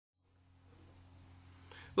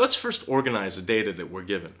Let's first organize the data that we're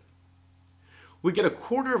given. We get a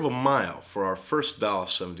quarter of a mile for our first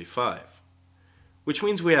 $1.75, which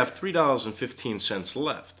means we have $3.15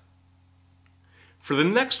 left. For the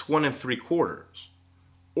next 1 3/4,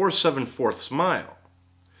 or 7/4 mile,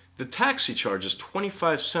 the taxi charge is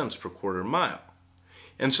 25 cents per quarter mile.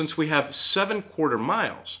 And since we have 7 quarter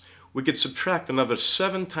miles, we could subtract another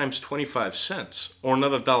 7 times 25 cents, or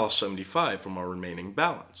another $1.75 from our remaining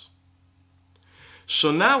balance. So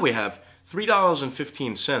now we have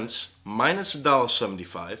 $3.15 minus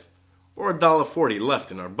 $1.75, or $1.40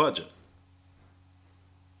 left in our budget.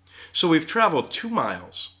 So we've traveled 2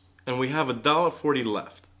 miles, and we have $1.40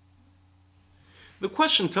 left. The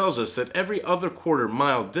question tells us that every other quarter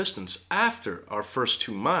mile distance after our first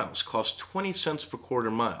 2 miles costs 20 cents per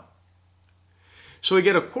quarter mile. So we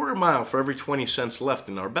get a quarter mile for every 20 cents left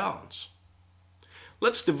in our balance.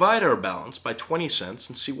 Let's divide our balance by 20 cents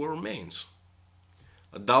and see what remains.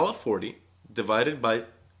 $1.40 divided by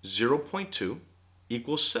 0.2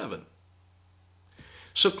 equals 7.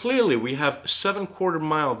 So clearly we have 7 quarter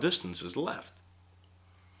mile distances left.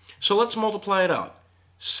 So let's multiply it out.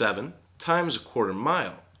 7 times a quarter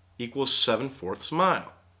mile equals 7/4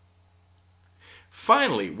 mile.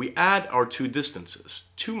 Finally, we add our two distances,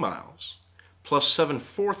 2 miles plus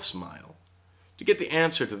 7/4 mile, to get the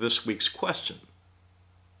answer to this week's question,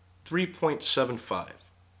 3.75.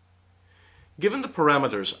 Given the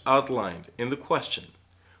parameters outlined in the question,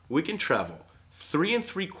 we can travel 3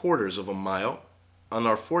 3/4 of a mile on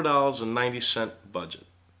our $4.90 budget.